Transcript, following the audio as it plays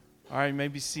All right, you may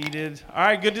be seated. All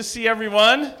right, good to see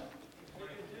everyone.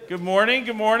 Good morning,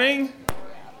 good morning.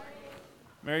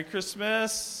 Merry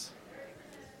Christmas.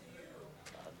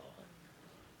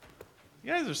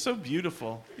 You guys are so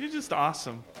beautiful. You're just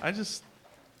awesome.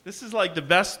 This is like the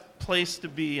best place to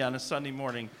be on a Sunday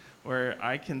morning where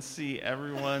I can see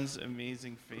everyone's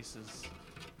amazing faces.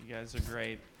 You guys are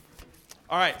great.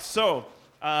 All right, so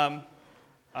I'm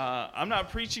not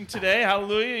preaching today.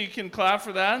 Hallelujah. You can clap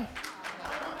for that.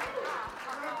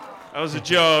 That was a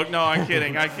joke. No, I'm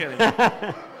kidding.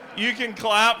 You can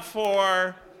clap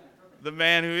for the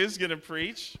man who is going to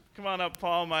preach. Come on up,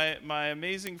 Paul, my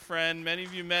amazing friend. Many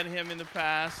of you met him in the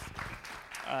past.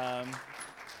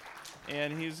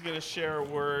 And he's going to share a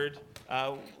word.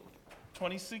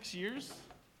 26 years?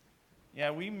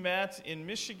 Yeah, we met in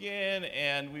Michigan,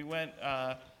 and we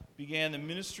began the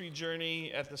ministry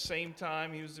journey at the same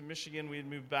time. He was in Michigan. We had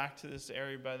moved back to this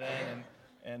area by then,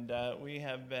 and we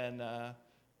have been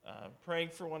praying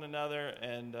for one another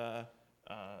and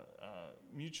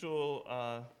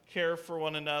mutual care for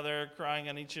one another, crying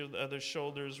on each other's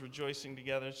shoulders, rejoicing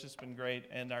together. It's just been great,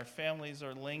 and our families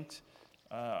are linked.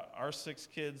 Our 6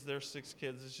 kids, their 6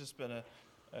 kids. It's just been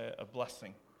a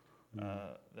blessing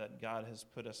that God has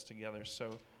put us together.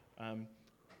 So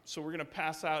we're going to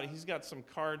pass out. He's got some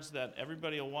cards that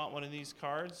everybody will want one of these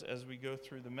cards as we go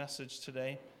through the message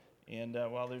today. And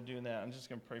while they're doing that, I'm just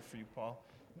going to pray for you, Paul.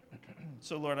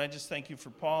 So, Lord, I just thank you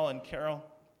for Paul and Carol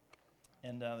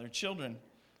and their children.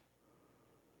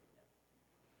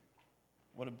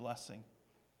 What a blessing.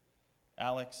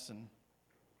 Alex and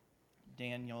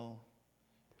Daniel,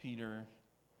 Peter,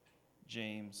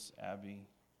 James, Abby,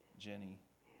 Jenny.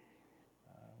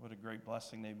 What a great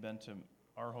blessing they've been to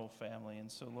our whole family. And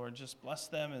so, Lord, just bless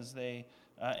them as they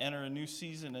enter a new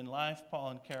season in life,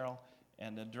 Paul and Carol.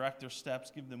 And direct their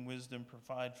steps, give them wisdom,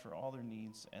 provide for all their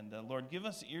needs. And Lord, give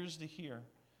us ears to hear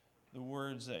the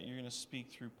words that you're going to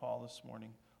speak through Paul this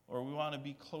morning. Lord, we want to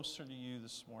be closer to you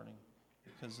this morning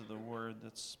because of the word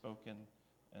that's spoken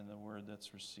and the word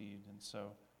that's received. And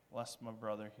so, bless my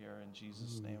brother here. In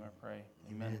Jesus' name I pray.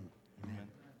 Amen. Amen.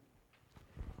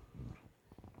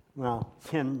 Well,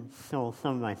 Tim stole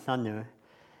some of my thunder.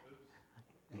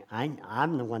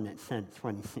 I'm the one that said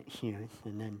 26 years,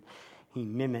 and then he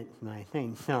mimicked my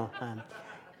thing. So, I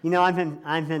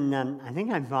think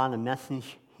I've brought a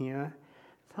message here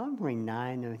probably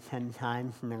 9 or 10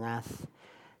 times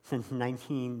since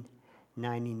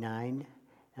 1999.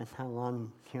 That's how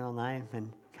long Carol and I have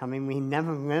been coming. We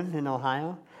never lived in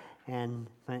Ohio,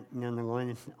 but the Lord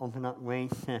has opened up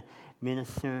ways to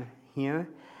minister here.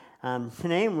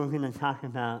 Today we're going to talk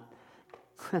about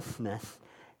Christmas,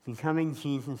 becoming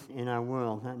Jesus in our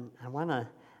world, and I want to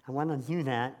do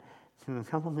that through a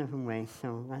couple different ways.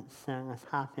 So let's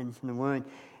hop into the Word.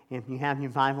 If you have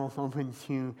your Bibles, open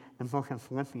to the book of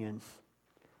Philippians.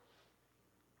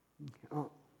 Oh,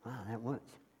 wow, that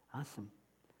worked. Awesome.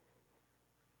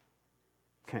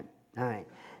 Good. All right.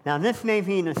 Now, this may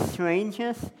be the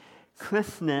strangest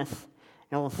Christmas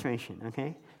illustration,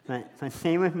 okay? But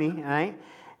stay with me, all right?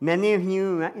 Many of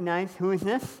you recognize, who is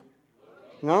this?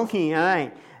 Loki, all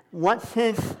right. By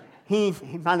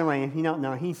the way, if you don't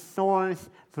know, he's Thor's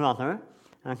brother,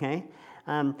 okay?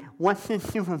 What's his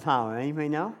superpower? Anybody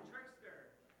know? Trickster.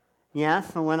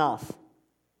 Yes, but what else?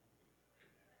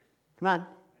 Come on.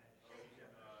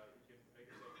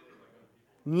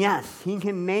 Yes, he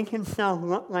can make himself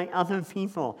look like other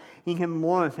people. He can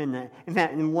morph in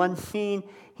fact, in one scene,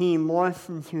 he morphs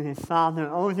into his father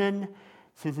Odin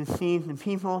to deceive the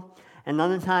people.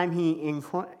 Another time, he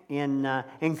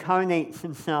incarnates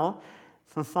himself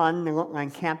for fun to look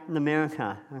like Captain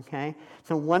America, okay?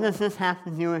 So what does this have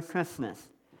to do with Christmas?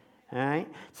 All right?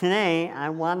 Today, I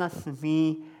want us to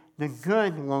be the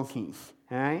good Lokis,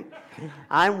 all right?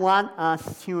 I want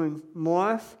us to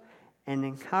morph and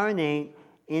incarnate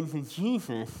into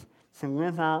Jesus to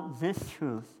live out this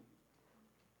truth.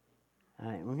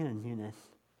 All right, we're going to do this.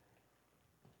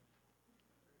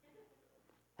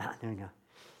 There we go.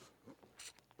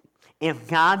 If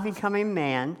God becoming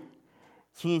man,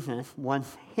 Jesus,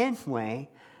 was his way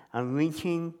of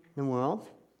reaching the world,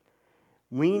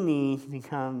 we need to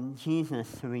become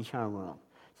Jesus to reach our world.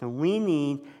 So we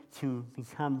need to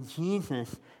become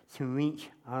Jesus to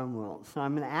reach our world. So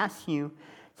I'm going to ask you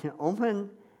to open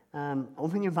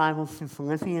your Bibles to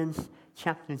Philippians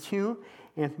chapter 2.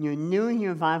 If you're new in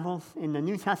your Bibles, in the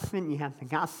New Testament, you have the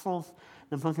Gospels,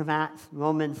 the book of Acts,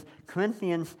 Romans,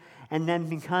 Corinthians, and then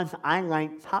because I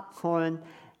like popcorn,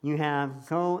 you have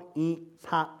Go Eat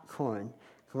Popcorn,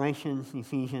 Galatians,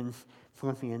 Ephesians,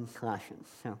 Philippians, Colossians.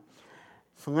 So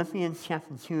Philippians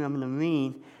chapter 2, I'm going to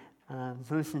read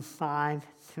verses 5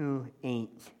 through 8.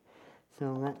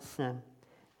 notes,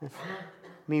 let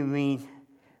me read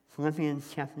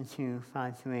Philippians chapter 2,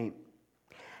 5-8.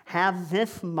 Have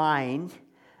this mind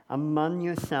among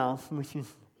yourselves, which is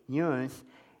yours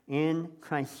in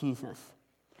Christ Jesus,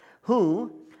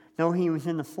 who, though he was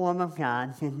in the form of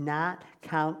God, did not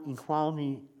count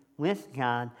equality with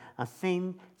God a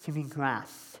thing to be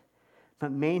grasped,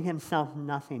 but made himself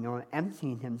nothing, or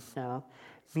emptied himself,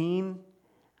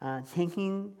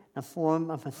 taking the form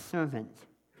of a servant,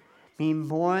 being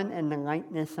born in the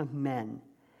likeness of men,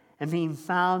 and being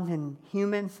found in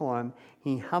human form,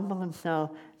 he humbled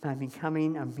himself by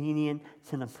becoming obedient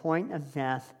to the point of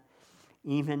death,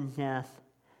 even death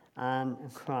on a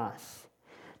cross.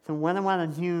 So what I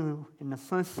want to do in the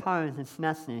first part of this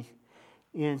message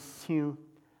is to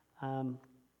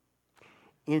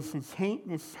take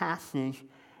this passage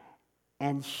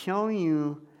and show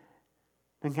you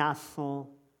the Gospels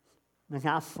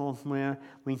where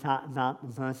we talk about the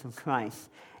birth of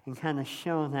Christ, and kind of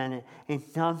show that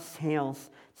it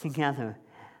dovetails together.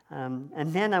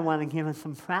 And then I want to give us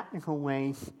some practical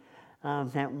ways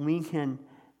that we can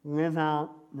live out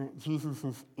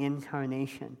Jesus'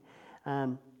 incarnation.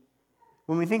 When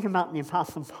we think about the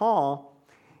Apostle Paul,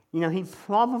 he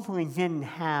probably didn't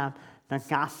have the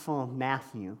Gospel of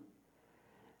Matthew.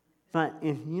 But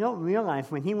if you don't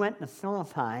realize, when he went to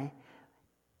Philippi,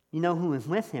 you know who was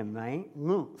with him, right?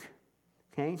 Luke.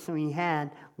 Okay, so he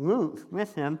had Luke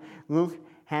with him. Luke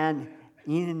had,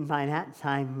 even by that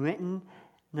time, written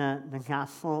the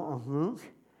Gospel of Luke.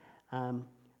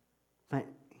 But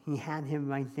he had him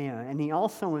right there. And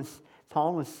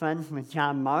Paul was friends with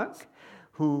John Mark,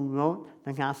 who wrote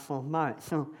the Gospel of Mark.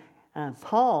 So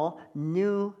Paul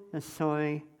knew the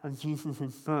story of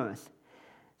Jesus' birth.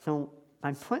 So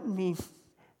by putting these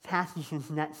passages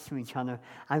next to each other,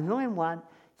 I really want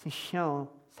to show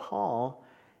Paul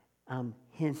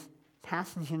his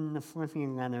passage in the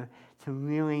Philippian letter to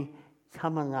really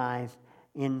come alive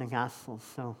in the Gospel.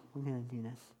 So we're going to do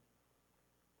this.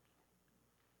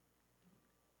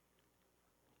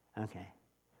 Okay.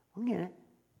 We'll get it.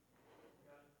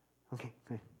 Okay,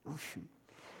 good. Oh, shoot.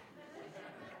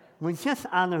 We're just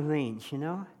out of range, Okay.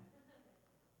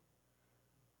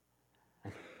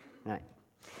 All right.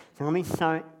 So let me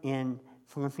start in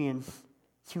Philippians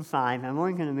 2:5. I'm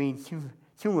only going to read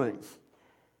two words.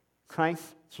 Christ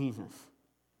Jesus.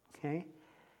 Okay?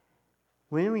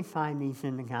 Where do we find these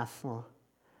in the Gospel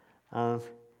of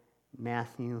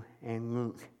Matthew and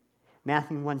Luke?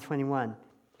 Matthew 1:21.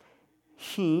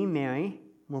 She, Mary,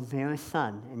 will bear a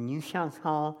son, and you shall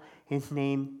call his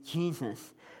name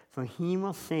Jesus, for he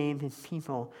will save his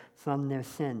people from their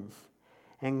sins.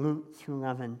 And Luke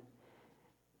 2:11.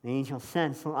 The angel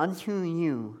said, for unto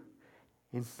you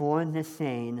is born this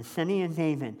day in the city of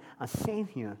David a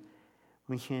Savior,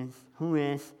 who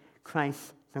is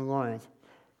Christ the Lord.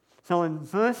 So in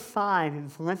verse 5 in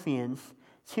Philippians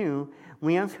 2,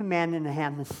 we are commanded to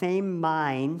have the same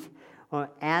mind or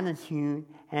attitude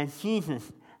as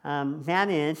Jesus. That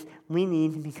is, we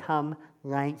need to become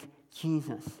like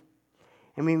Jesus.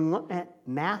 And we look at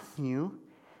Matthew,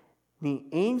 the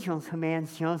angel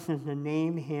commands Joseph to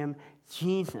name him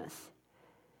Jesus.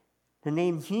 The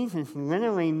name Jesus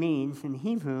literally means, in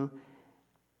Hebrew,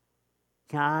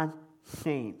 God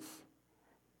saves.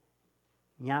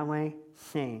 Yahweh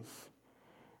saves.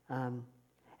 And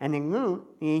in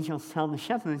Luke, the angels tell the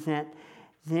shepherds that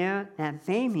that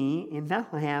baby in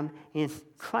Bethlehem is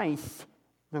Christ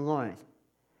the Lord.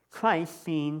 Christ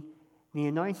being the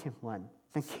anointed one,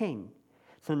 the King.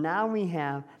 So now we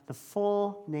have the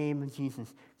full name of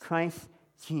Jesus, Christ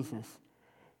Jesus.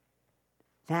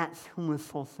 That's who we're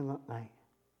supposed to look like.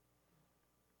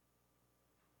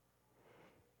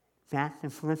 Back to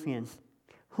Philippians,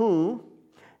 who,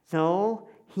 though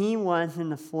he was in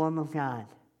the form of God,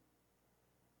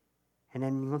 and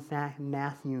then you look back in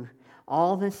Matthew,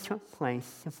 all this took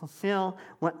place to fulfill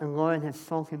what the Lord had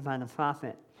spoken by the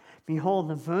prophet. Behold,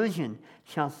 the virgin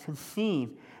shall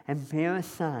conceive and bear a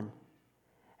son,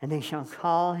 and they shall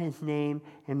call his name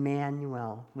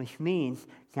Emmanuel, which means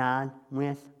God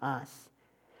with us.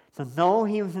 So though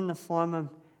he was in the form of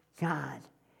God,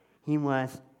 he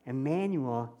was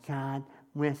Emmanuel, God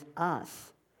with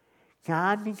us.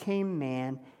 God became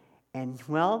man and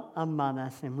dwelt among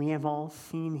us, and we have all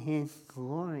seen his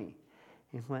glory,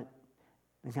 is what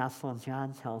the Gospel of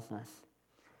John tells us.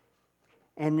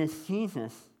 And this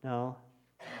Jesus, though,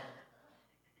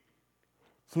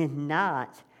 did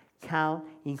not count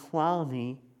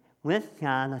equality with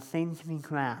God a thing to be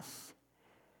grasped.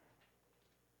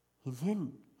 He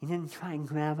didn't. He didn't try and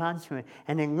grab onto it.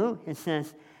 And in Luke, it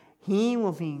says, he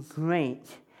will be great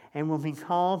and will be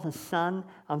called the Son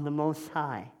of the Most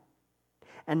High.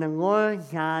 and the Lord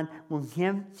God will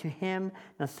give to him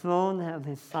the throne of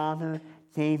his father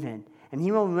David. And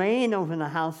he will reign over the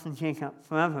house of Jacob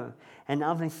forever, and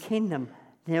of his kingdom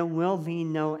there will be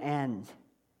no end.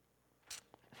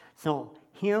 So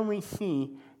here we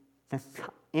see the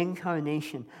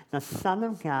incarnation, the Son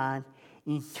of God,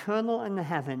 eternal in the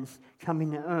heavens,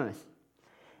 coming to earth.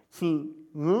 See,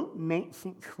 Luke makes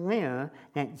it clear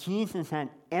that Jesus had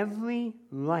every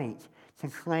right to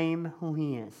claim who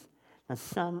he is, the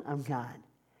Son of God,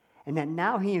 and that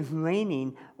now he is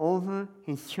reigning over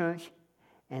his church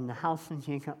and the house of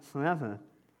Jacob forever.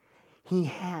 He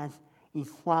has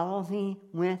equality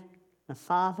with the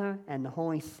Father and the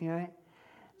Holy Spirit,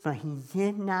 but he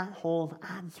did not hold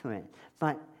on to it.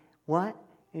 But what?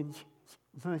 In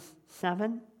verse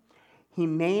 7, he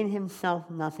made himself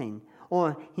nothing,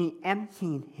 or he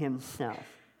emptied himself.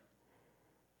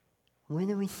 Where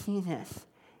do we see this?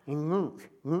 In Luke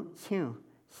 2,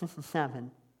 6 and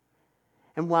 7.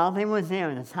 And while they were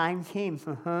there, the time came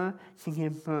for her to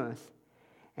give birth.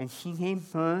 And she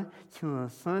gave birth to her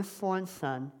firstborn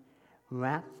son,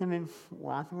 wrapped him in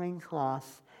swaddling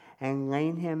cloths, and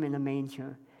laid him in a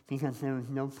manger, because there was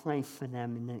no place for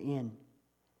them in the inn.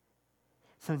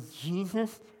 So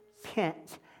Jesus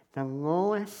picked the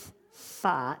lowest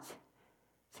spot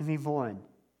to be born,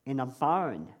 in a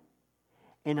barn,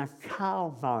 in a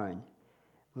cow barn,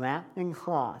 wrapped in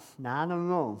cloth, not a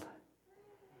robe.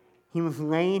 He was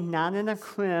laid not in a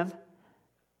crib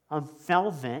of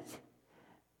velvet,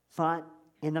 but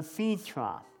in a feed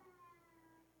trough.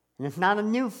 And it's not a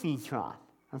new feed trough,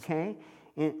 okay?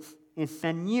 It's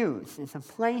been used. It's a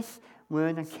place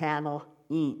where the cattle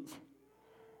eat.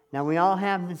 Now, we all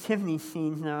have nativity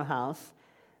scenes in our house,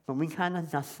 but we kind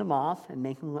of dust them off and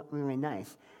make them look really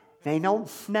nice. They don't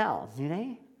smell, do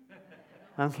they?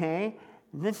 Okay?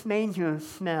 This manger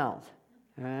smelled,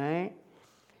 all right?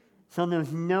 So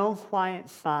there's no quiet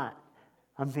spot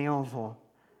available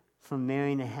for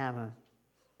Mary to have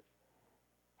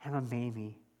a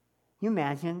baby. You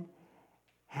imagine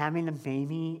having a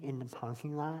baby in the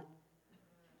parking lot?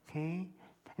 Okay?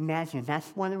 Imagine, that's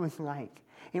what it was like.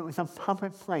 It was a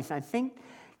public place. I think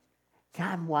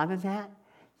God wanted that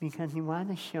because he wanted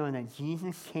to show that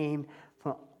Jesus came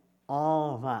for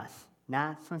all of us,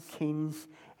 not for kings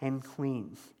and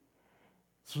queens.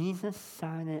 Jesus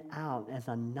started out as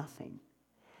a nothing.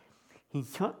 He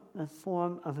took the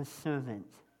form of a servant.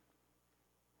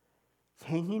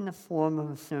 Taking the form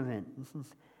of a servant. This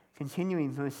is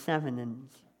continuing verse 7 in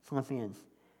Philippians.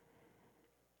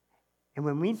 And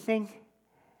when we think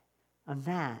of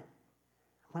that,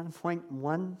 I want to point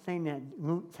one thing that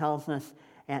Luke tells us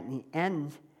at the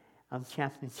end of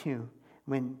chapter 2.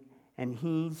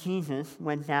 Jesus,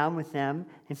 went down with them,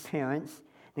 his parents,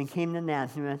 and came to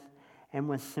Nazareth and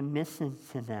was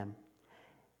submissive to them.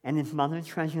 And his mother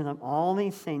treasured up all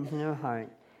these things in her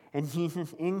heart. And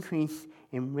Jesus increased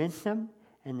in wisdom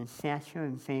and in stature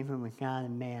and favor with God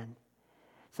and man.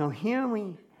 So here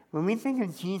when we think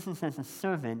of Jesus as a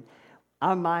servant,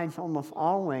 our minds almost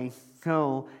always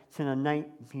go to the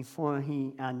night before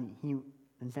he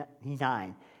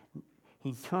died.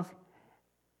 He took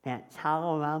that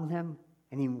towel around him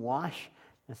and he washed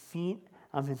the feet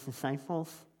of his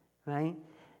disciples, right?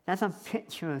 That's a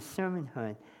picture of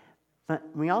servanthood.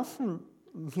 But we also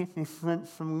get this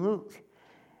glimpse from Luke.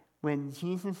 When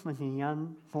Jesus was a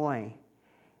young boy,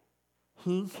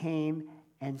 he came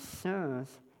and served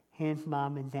his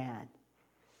mom and dad.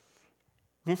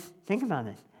 Think about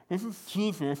this. This is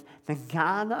Jesus, the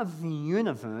God of the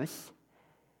universe,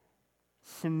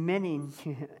 submitting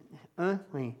to his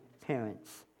earthly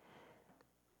parents,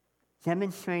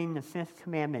 demonstrating the fifth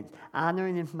commandment,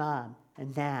 honoring his mom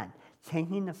and dad,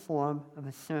 taking the form of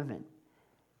a servant.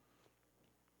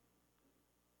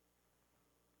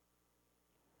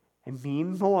 And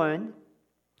being born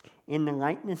in the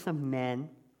likeness of men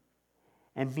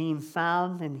and being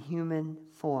found in human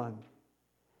form.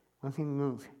 Look in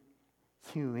Luke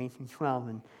 2, 8 and 12,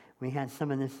 and we had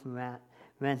some of this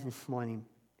read this morning.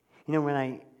 You know, when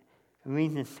I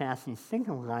read this passage, think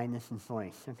of Linus's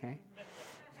voice, okay?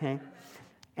 Okay?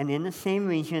 And in the same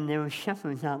region, there were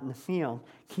shepherds out in the field,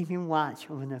 keeping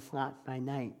watch over their flock by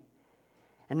night.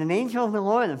 And an angel of the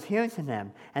Lord appeared to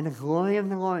them, and the glory of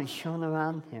the Lord shone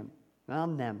around them.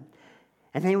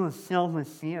 And they were filled with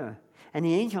fear. And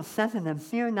the angel said to them,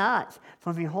 "Fear not,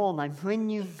 for behold, I bring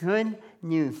you good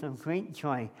news of great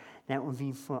joy that will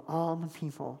be for all the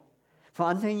people. For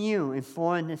unto you is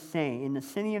born this day in the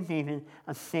city of David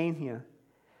a Savior,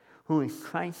 who is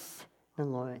Christ the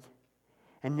Lord.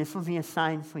 And this will be a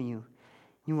sign for you.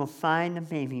 You will find a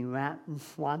baby wrapped in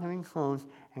swaddling clothes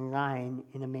and lying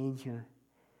in a manger."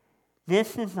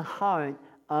 This is the heart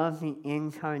of the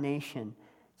incarnation,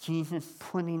 Jesus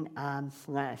putting on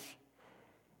flesh.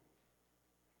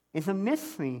 It's a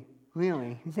mystery,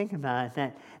 really, if you think about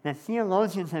it, that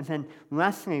theologians have been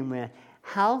wrestling with.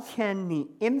 How can the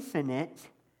infinite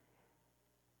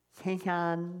take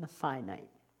on the finite?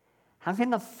 How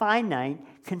can the finite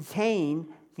contain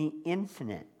the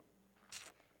infinite?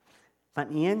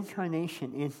 But the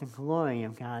incarnation is the glory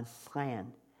of God's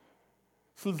plan.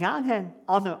 See, God had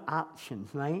other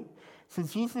options, right? So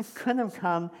Jesus could have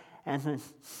come as a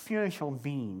spiritual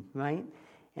being, right?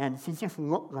 And to just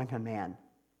look like a man.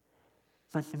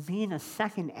 But to be the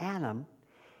second Adam,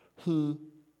 he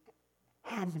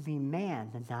had to be man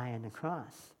to die on the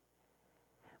cross.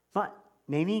 But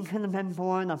maybe he could have been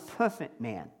born a perfect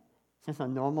man. Just a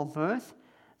normal birth,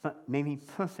 but maybe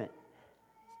perfect,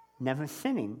 never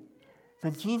sinning.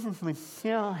 But Jesus would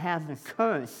still have the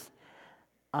curse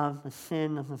of the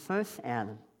sin of the first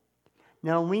Adam.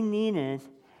 No, we needed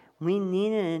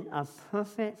a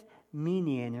perfect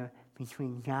mediator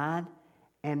between God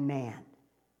and man.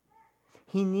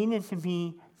 He needed to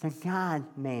be the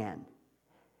God-man.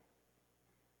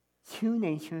 Two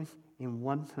natures in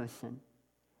one person.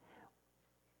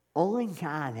 Only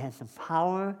God has the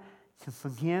power to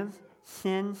forgive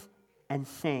sins and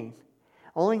save.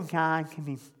 Only God can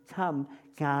become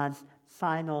God's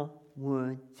final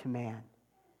word to man.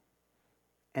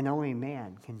 And only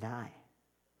man can die.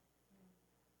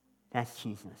 That's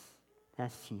Jesus.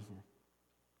 That's Jesus.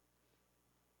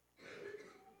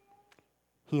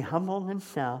 He humbled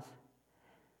himself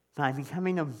by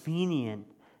becoming obedient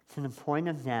to the point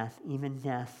of death, even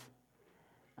death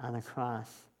on the cross.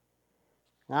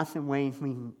 Lots of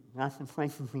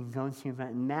places we can go to, but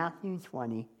in Matthew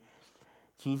 20,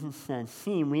 Jesus said,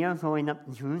 "See, we are going up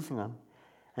to Jerusalem,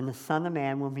 and the Son of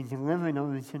Man will be delivered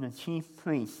over to the chief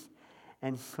priests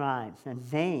and scribes, and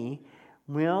they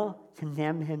will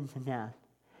condemn him to death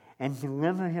and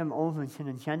deliver him over to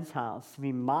the Gentiles to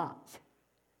be mocked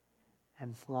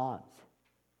and flogged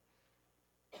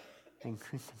and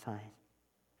crucified.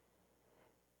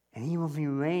 And he will be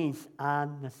raised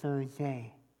on the third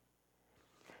day."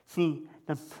 See,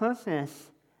 the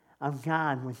purpose of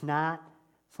God was not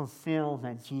fulfilled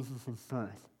at Jesus'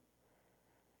 birth.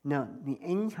 No, the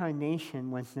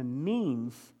incarnation was the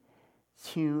means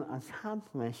to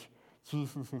accomplish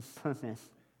Jesus' purpose.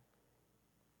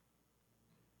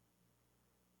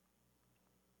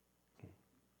 Okay.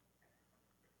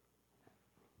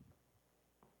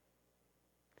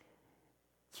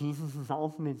 Jesus'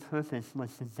 ultimate purpose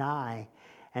was to die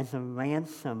as a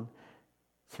ransom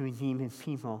to redeem his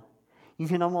people. You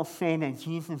can almost say that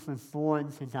Jesus was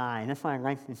born to die. That's why I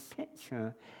like this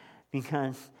picture,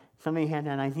 because somebody had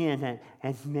that idea that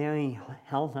as Mary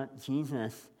held up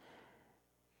Jesus,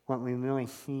 what we really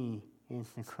see is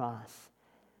the cross.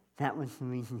 That was the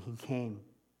reason he came.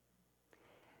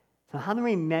 So how do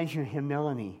we measure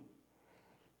humility?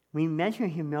 We measure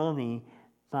humility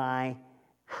by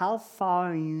how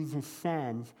far you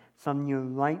descend from your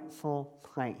rightful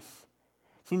place.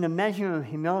 See, the measure of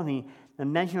humility, the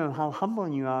measure of how humble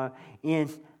you are,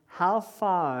 is how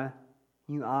far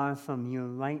you are from your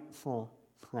rightful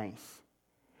place.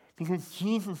 Because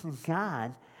Jesus is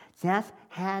God, death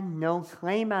had no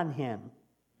claim on him.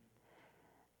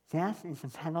 Death is the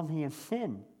penalty of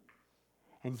sin,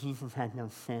 and Jesus had no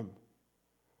sin.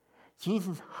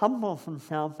 Jesus humbles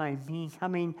himself by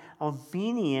becoming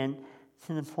obedient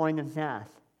to the point of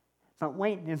death. But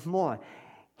wait, there's more.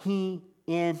 He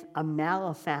is a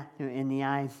malefactor in the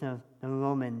eyes of the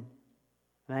Roman,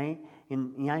 right?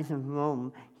 In the eyes of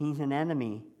Rome, he's an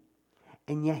enemy.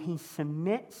 And yet he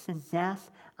submits to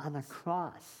death on a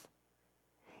cross.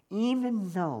 Even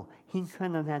though he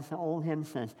could have, as the old hymn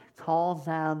says, called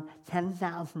down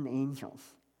 10,000 angels.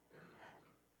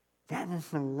 That is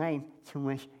the length to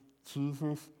which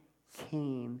Jesus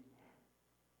came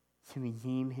to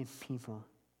redeem his people.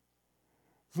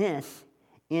 This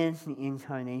is the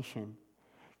incarnation.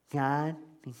 God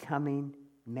becoming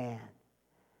man.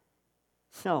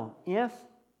 So, if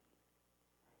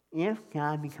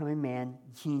God becoming man,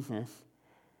 Jesus,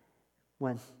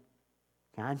 was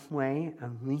God's way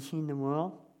of reaching the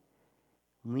world,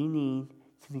 we need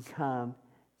to become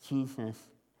Jesus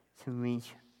to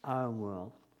reach our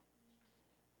world.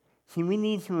 See, we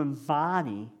need to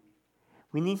embody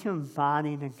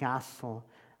the gospel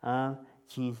of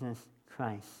Jesus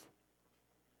Christ.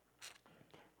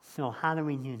 So how do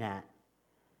we do that?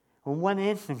 Well, what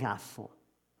is the gospel?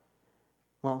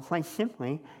 Well, quite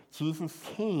simply, Jesus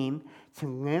came to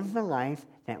live the life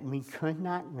that we could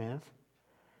not live,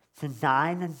 to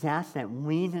die the death that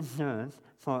we deserved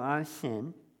for our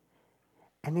sin,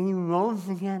 and then he rose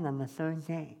again on the third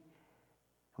day.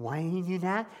 Why did he do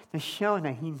that? To show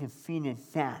that he defeated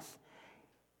death.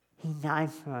 He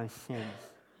died for our sins.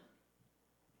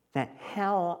 That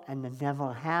hell and the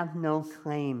devil have no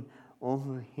claim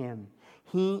over him.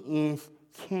 He is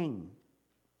king.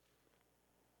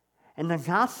 And the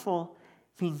gospel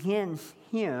begins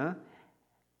here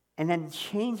and then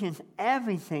changes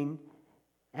everything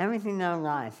in our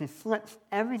lives. It flips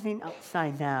everything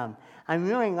upside down. I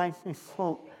really like this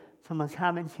quote from a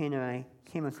commentator I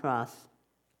came across.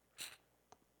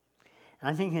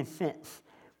 I think it fits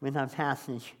with our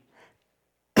passage.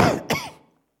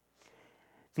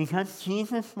 Because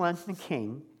Jesus was the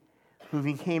king who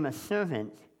became a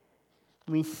servant,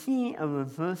 we see a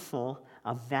reversal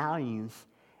of values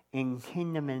in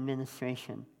kingdom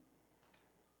administration.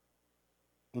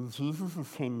 In Jesus'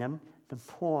 kingdom, the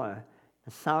poor,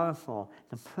 the sorrowful,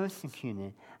 the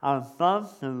persecuted are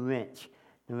above the rich,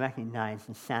 the recognized,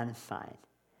 the satisfied.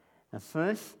 The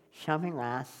first shall be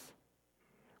last.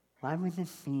 Why would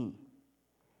this be?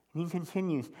 And he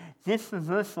continues, this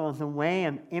reversal is a way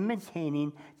of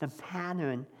imitating the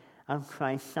pattern of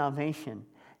Christ's salvation.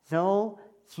 Though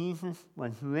Jesus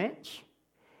was rich,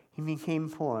 he became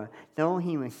poor. Though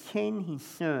he was king, he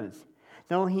served.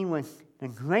 Though he was the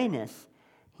greatest,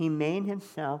 he made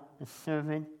himself the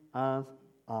servant of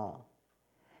all.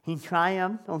 He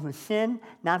triumphed over sin,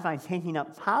 not by taking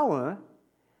up power,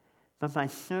 but by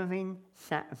serving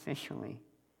sacrificially.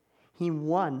 He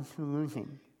won through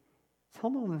losing.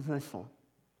 Total reversal.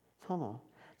 Total.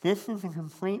 This is a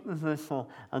complete reversal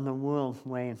of the world's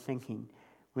way of thinking,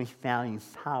 which values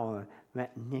power,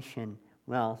 recognition,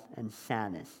 wealth, and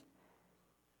status.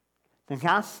 The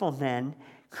gospel then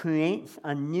creates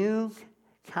a new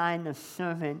kind of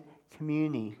servant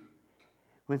community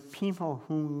with people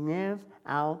who live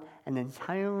out an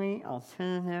entirely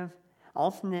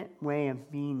alternate way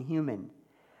of being human.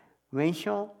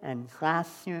 Racial and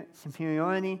class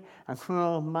superiority,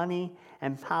 accrual of money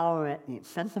and power at the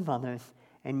expense of others,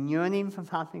 and yearning for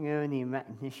popularity and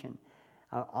recognition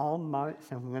are all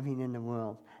marks of living in the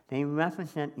world. They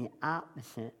represent the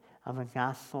opposite of a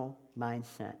gospel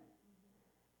mindset.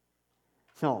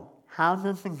 So, how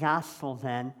does the gospel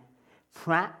then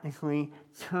practically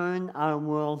turn our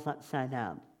world upside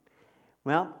down?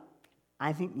 Well,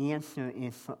 I think the answer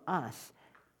is for us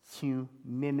to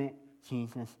mimic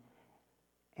Jesus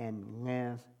and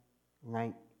live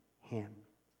like him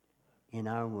in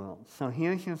our world. So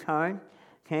here's your card,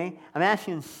 okay? I'm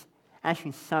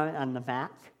actually start on the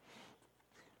back.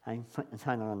 I put the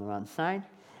title on the wrong side.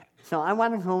 So I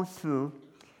want to go through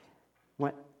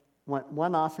what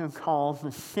one author calls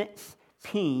the 6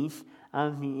 P's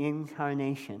of the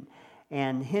Incarnation.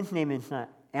 And his name is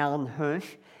Alan Hirsch.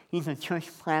 He's a church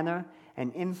planner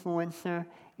and influencer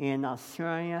in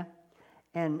Australia.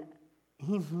 And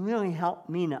he's really helped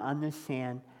me to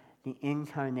understand the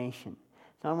Incarnation.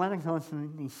 So I want to go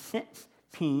through these 6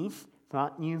 P's,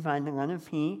 brought to you by the letter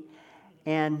P.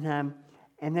 And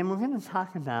then we're going to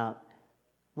talk about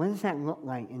what does that look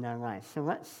like in our life. So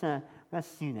let's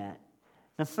do that.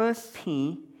 The first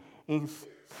P is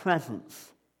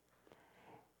presence.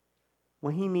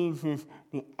 What he means is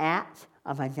the act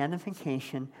of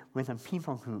identification with a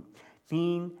people group,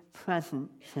 being present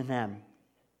to them.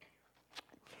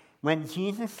 When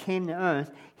Jesus came to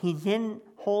earth, he didn't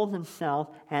hold himself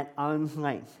at arm's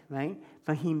length, right?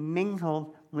 But he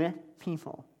mingled with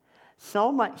people.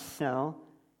 So much so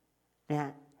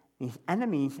that his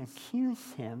enemies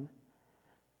accused him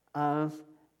of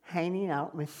hanging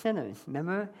out with sinners.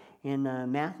 Remember in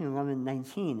Matthew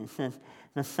 11:19, it says,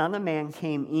 the Son of Man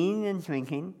came eating and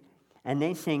drinking, and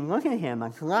they say, look at him, a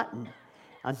glutton,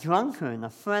 a drunkard, a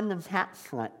friend of tax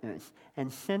collectors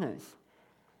and sinners.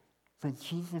 But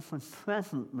Jesus was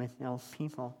present with those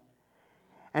people.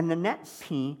 And the next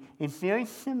P is very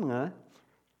similar.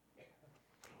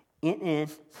 It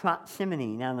is proximity.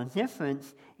 Now the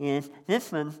difference is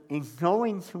this one is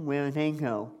going to where they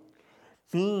go,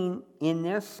 being in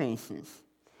their faces,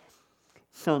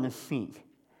 so to speak.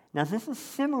 Now this is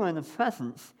similar to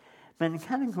presence, but it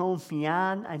kind of goes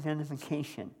beyond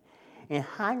identification. It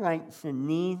highlights the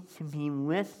need to be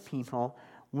with people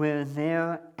where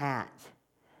they're at.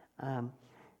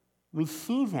 We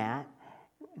see that.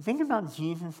 Think about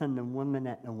Jesus and the woman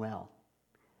at the well,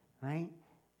 right?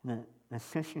 The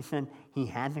scripture said he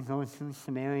had to go through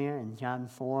Samaria in John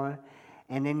 4,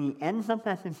 and then he ends up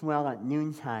at this well at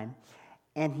noontime,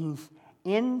 and he's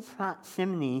in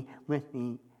proximity with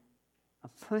a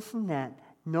person that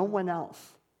no one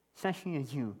else, especially a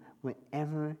Jew, would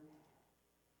ever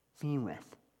be with.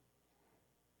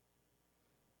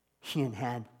 She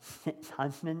had 6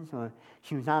 husbands, or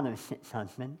she was on her 6th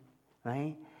husband,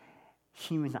 right?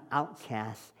 she was an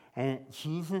outcast, and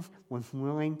Jesus was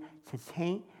willing to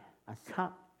take a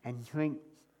cup and drink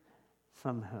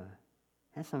from her.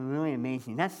 That's really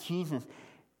amazing. That's Jesus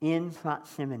in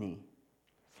proximity.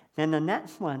 Then the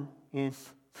next one is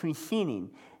preceding.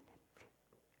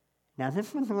 Now,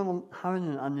 this one's a little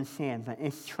harder to understand, but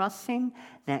it's trusting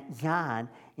that God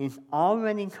is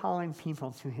already calling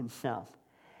people to himself.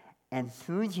 And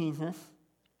through Jesus,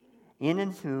 in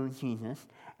and through Jesus,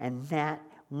 and that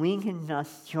we can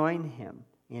just join him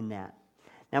in that.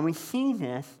 Now, we see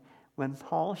this when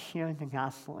Paul shared the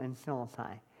gospel in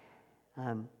Philippi.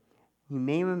 You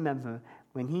may remember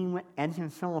when he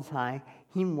entered Philippi,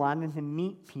 he wanted to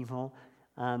meet people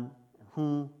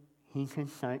who he could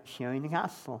start sharing the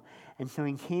gospel. And so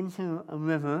he came to a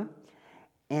river,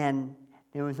 and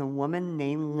there was a woman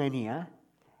named Lydia,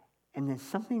 and there's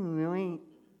something really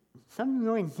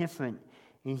different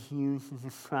is used to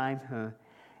describe her.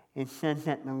 It says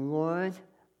that the Lord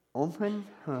opened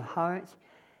her heart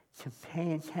to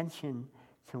pay attention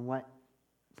to what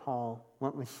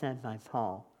was said by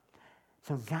Paul.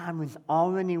 So God was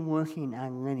already working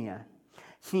on Lydia.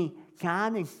 See,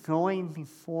 God is going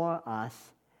before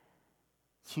us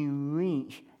to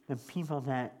reach the people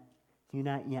that do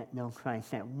not yet know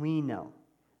Christ, that we know,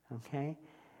 okay?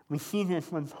 We see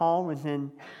this when Paul was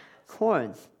in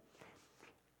Corinth,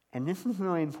 and this is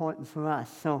really important for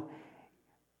us. So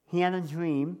he had a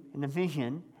dream and a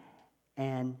vision,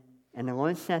 and the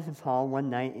Lord said to Paul one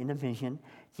night in a vision,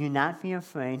 "Do not be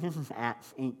afraid." This is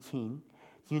Acts 18.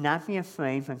 "Do not be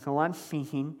afraid, but go on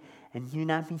speaking, and do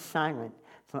not be silent,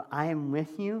 for I am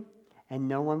with you, and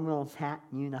no one will attack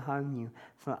you to harm you,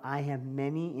 for I have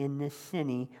many in this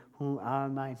city who are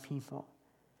my people."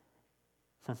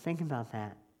 So think about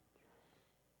that.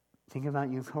 Think about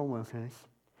your coworkers.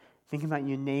 Think about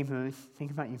your neighbors.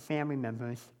 Think about your family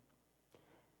members.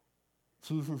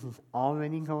 Jesus is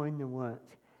already going to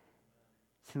work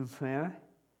through prayer,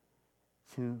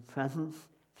 through presence,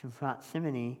 through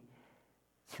proximity,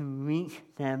 to reach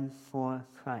them for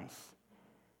Christ.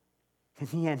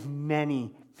 Because he has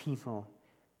many people,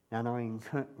 not only in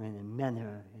Kirkland and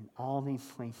Menor and all these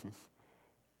places.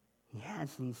 He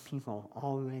has these people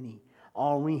already.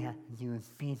 All we have to do is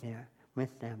be there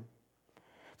with them.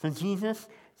 So Jesus,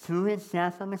 through his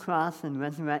death on the cross and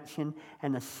resurrection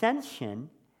and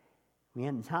ascension, we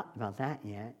haven't talked about that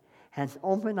yet, has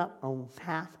opened up a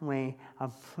pathway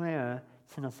of prayer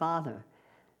to the Father.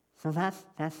 So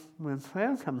that's where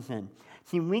prayer comes in.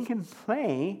 See, we can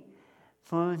pray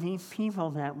for these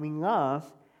people that we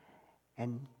love,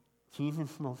 and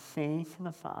Jesus will say to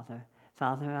the Father,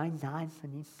 "Father, I died for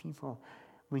these people.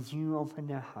 Would you open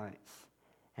their hearts?"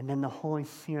 And then the Holy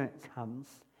Spirit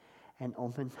comes and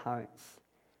opens hearts.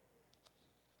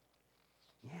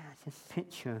 Yeah, just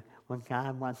picture what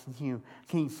God wants to do.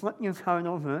 Can you flip your card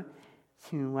over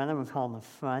to what I would call the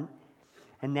front?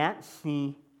 And that's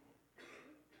the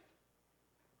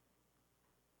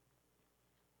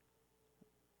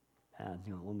I'll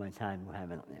do it one more time. We'll have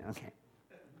it up there. Okay.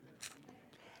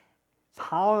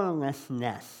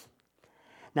 Powerlessness.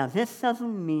 Now, this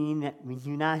doesn't mean that we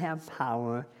do not have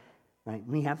power. Right?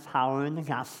 We have power in the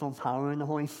gospel, power in the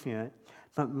Holy Spirit.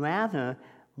 But rather,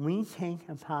 we take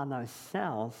upon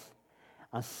ourselves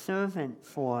a servant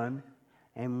form,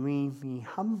 and we be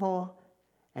humble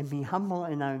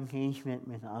in our engagement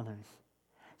with others.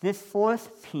 This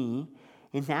fourth P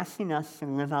is asking us to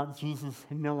live out Jesus'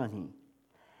 humility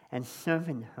and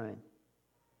servanthood.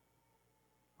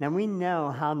 Now, we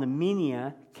know how the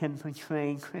media can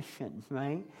portray Christians,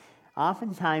 right?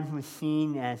 Oftentimes we're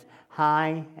seen as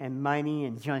high and mighty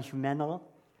and judgmental,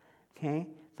 okay?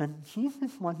 But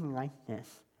Jesus wasn't like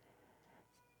this.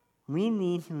 We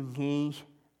need to engage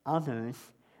others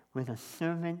with a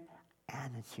servant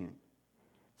attitude,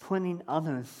 putting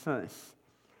others first.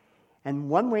 And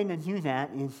one way to do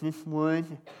that is this word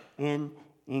in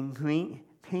Greek,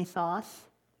 pathos.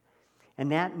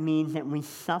 And that means that we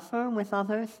suffer with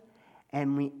others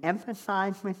and we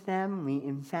empathize with them. We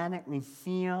emphatically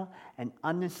feel and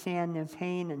understand their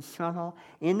pain and struggle.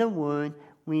 In the word,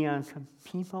 we are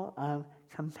people of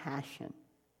compassion.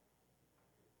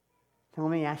 So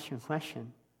let me ask you a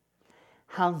question.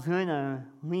 How good are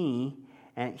we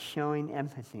at showing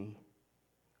empathy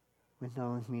with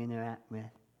those we interact with?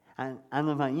 I don't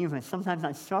know about you, but sometimes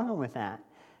I struggle with that.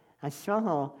 I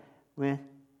struggle with,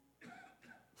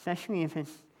 especially if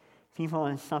it's people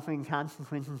are suffering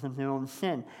consequences of their own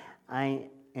sin.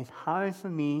 It's hard for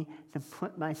me to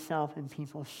put myself in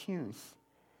people's shoes.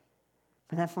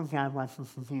 But that's what God wants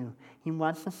us to do. He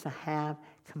wants us to have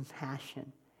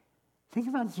compassion. Think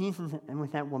about Jesus and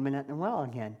with that woman at the well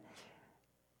again.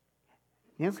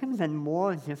 There could have been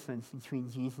more difference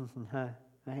between Jesus and her,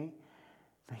 right?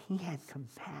 But he had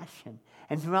compassion.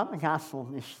 And throughout the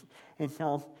gospel,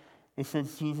 it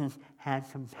says Jesus had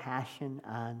compassion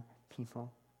on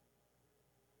people.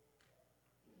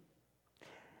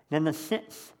 Then the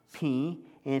sixth P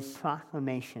is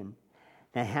proclamation.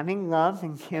 That having loved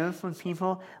and cared for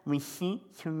people, we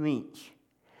seek to reach.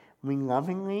 We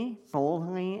lovingly,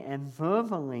 boldly, and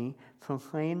verbally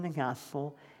proclaim the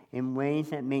gospel in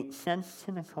ways that make sense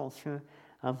to the culture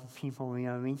of the people we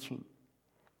are reaching.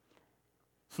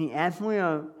 See, as we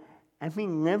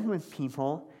live with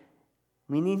people,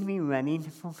 we need to be ready to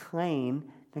proclaim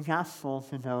the gospel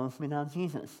to those without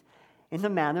Jesus. It's a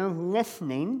matter of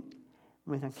listening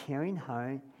with a caring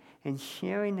heart and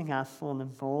sharing the gospel in a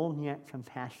bold yet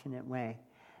compassionate way.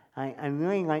 I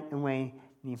really like the way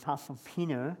the Apostle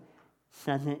Peter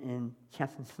says it in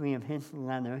chapter 3 of his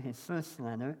letter, his first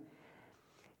letter.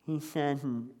 He says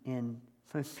in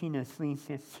 1 Peter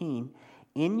 3:15,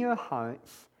 "In your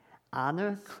hearts,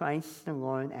 honor Christ the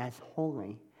Lord as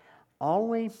holy.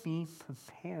 Always be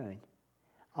prepared.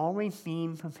 Always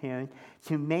being prepared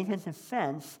to make a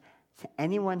defense to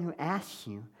anyone who asks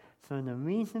you for the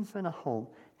reason for the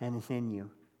hope that is in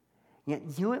you.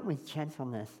 Yet do it with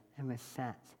gentleness and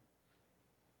respect."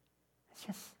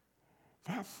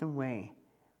 That's the way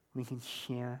we can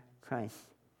share Christ.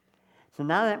 So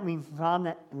now that we've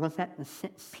looked at the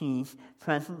 6 P's,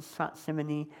 presence,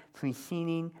 proximity,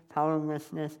 preceding,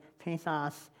 powerlessness,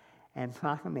 pathos, and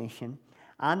proclamation,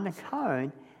 on the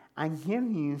card, I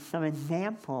give you some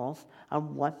examples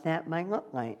of what that might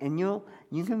look like. And you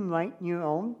can write your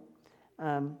own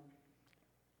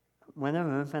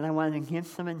whatever, but I wanted to give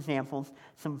some examples,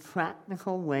 some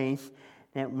practical ways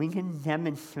that we can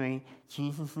demonstrate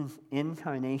Jesus'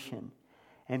 incarnation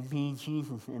and be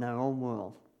Jesus in our own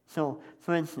world. So,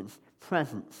 for instance,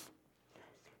 presence.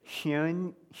 Share a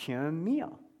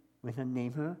meal with a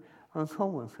neighbor or a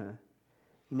coworker.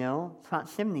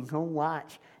 Proximity, go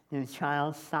watch their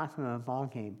child's soccer or ball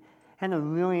game. I had a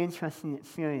really interesting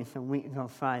experience a week ago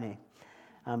Friday.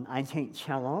 I take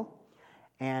cello,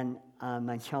 and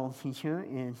my cello teacher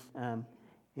is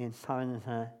part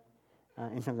of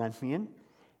is a lesbian,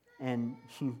 and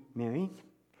she's married.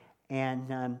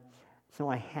 And so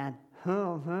I had her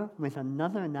over with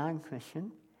another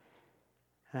non-Christian,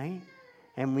 right?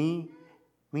 And we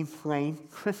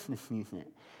played Christmas music.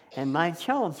 And my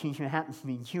cello teacher happens to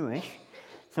be Jewish,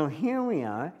 so here we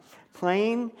are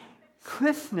playing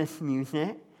Christmas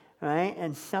music, right?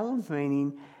 And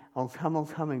celebrating O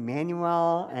Come,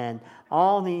 Emmanuel, and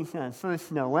all these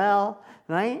first Noel,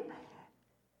 right?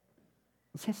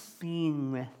 Just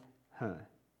being with her.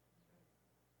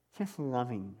 Just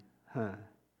loving her.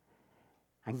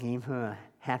 I gave her a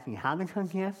happy Hanukkah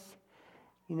gift,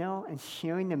 and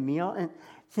sharing the meal. And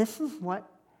this is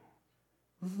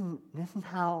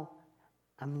how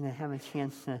I'm going to have a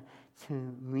chance to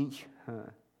reach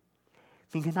her.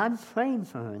 Because I'm praying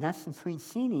for her. That's the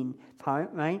preceding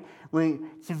part, right? We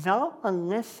develop a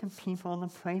list of people to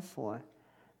pray for.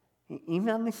 Even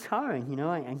on the card,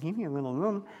 I give you a little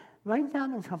room. Write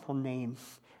down a couple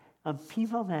names of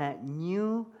people that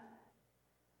you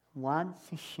want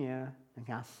to share the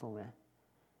gospel with.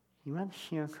 You want to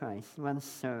share Christ. You want to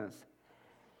serve.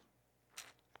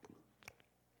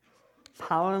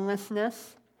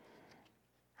 Powerlessness.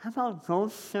 How about go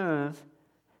serve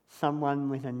someone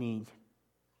with a need?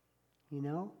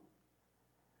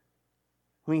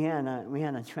 We had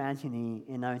a tragedy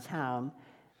in our town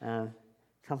a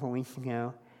couple weeks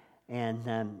ago, and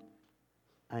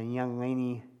a young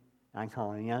lady, I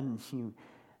call her young,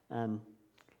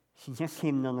 she just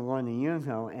came to the Lord a year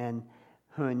ago, and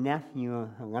her nephew,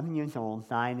 11 years old,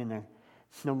 died in a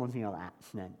snowmobile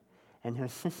accident. And her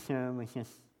sister was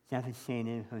just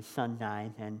devastated. Her son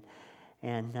died.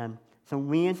 And so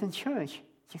we as a church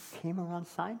just came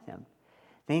alongside them.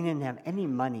 They didn't have any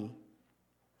money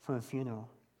for a funeral.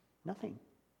 Nothing.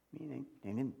 They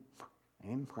didn't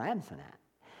plan for that.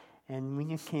 And we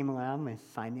just came around with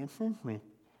finances, with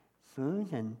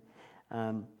food. And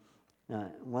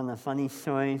one of the funny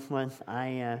stories was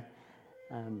I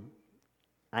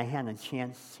had a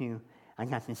chance I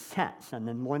got this text on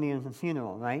the morning of the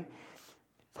funeral, right?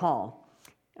 Paul,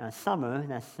 Summer,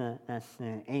 that's the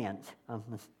aunt of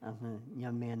the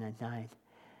young man that died.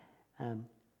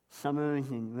 Summer was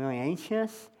really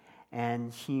anxious,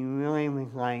 and she really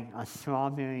was like a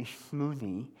strawberry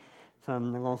smoothie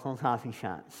from the local coffee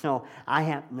shop. So I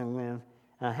happened to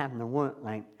work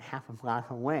like half a block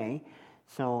away,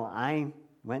 so I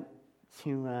went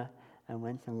to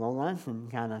Lola's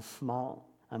and got a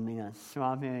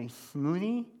strawberry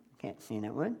smoothie, can't say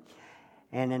that word,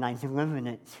 and then I delivered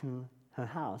it to her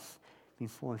house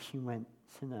before she went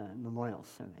to the memorial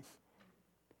service.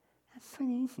 That's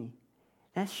pretty easy.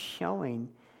 That's showing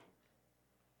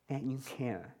that you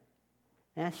care.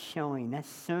 That's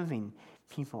serving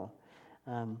people.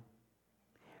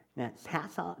 That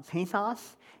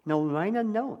pathos, write a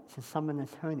note to someone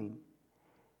that's hurting.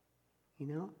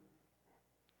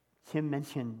 Tim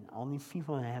mentioned all these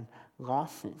people that have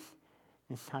losses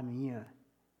this time of year.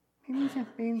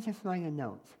 Maybe just write a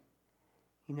note,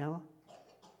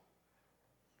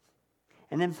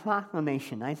 And then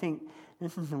proclamation. I think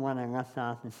this is the one I left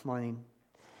off this morning.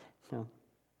 So,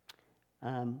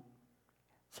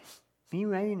 just be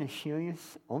ready to share your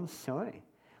own story.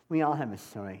 We all have a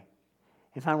story.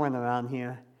 If I went around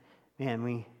here, man,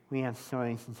 we have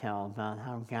stories to tell about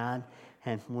how God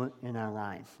has worked in our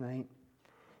lives, right?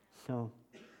 So,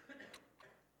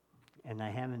 and I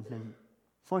haven't been,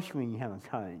 fortunately you have a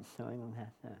card, so I don't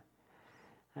have to,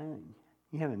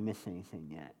 you haven't missed anything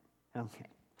yet. Okay.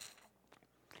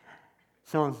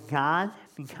 So God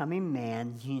becoming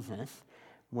man, Jesus,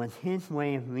 was his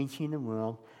way of reaching the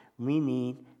world. We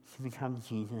need to become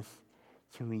Jesus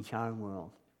to reach our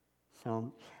world.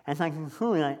 So as I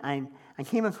conclude, I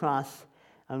came across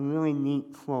a really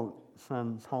neat quote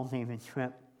from Paul David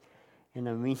Tripp in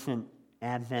a recent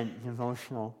Advent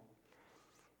devotional.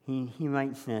 He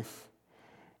writes this: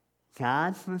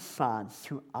 God's response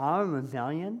to our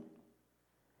rebellion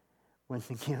was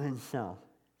to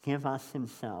give us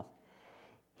himself.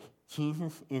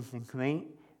 Jesus is the great,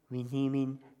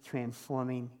 redeeming,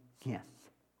 transforming gift.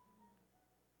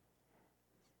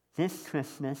 This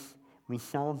Christmas, we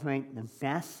celebrate the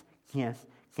best gift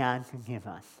God could give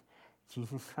us,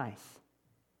 Jesus Christ.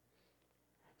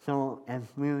 So as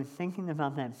we were thinking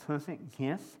about that perfect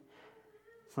gift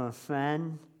for a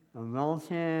friend, a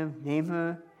relative,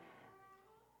 neighbor,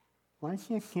 why don't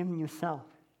you give him yourself?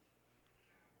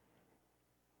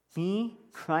 Be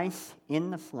Christ in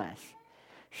the flesh.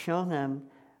 Show them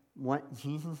what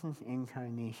Jesus'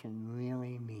 incarnation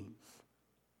really means.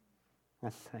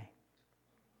 Let's pray.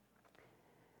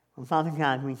 Well, Father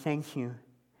God, we thank you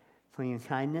for your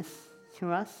kindness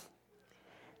to us.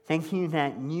 Thank you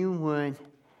that you would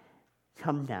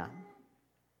come down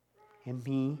and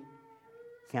be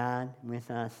God with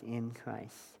us in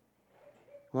Christ.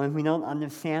 Lord, we don't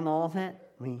understand all of it,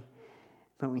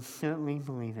 but we certainly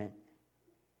believe it.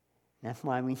 That's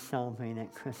why we celebrate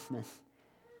at Christmas,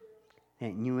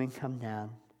 that you would come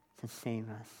down to save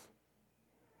us.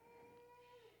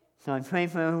 So I pray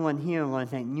for everyone here, Lord,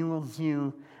 that you will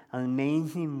do an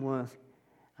amazing work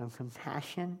of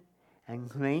compassion and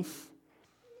grace.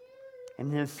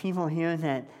 And there's people here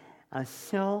that are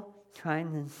still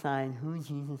trying to decide who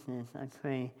Jesus is. I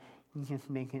pray you just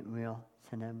make it real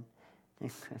to them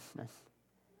this Christmas.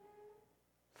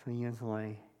 For your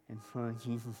glory and for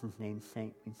Jesus' name's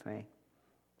sake, we pray.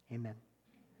 Amen.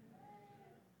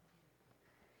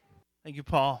 Thank you,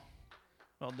 Paul.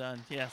 Well done. Yes.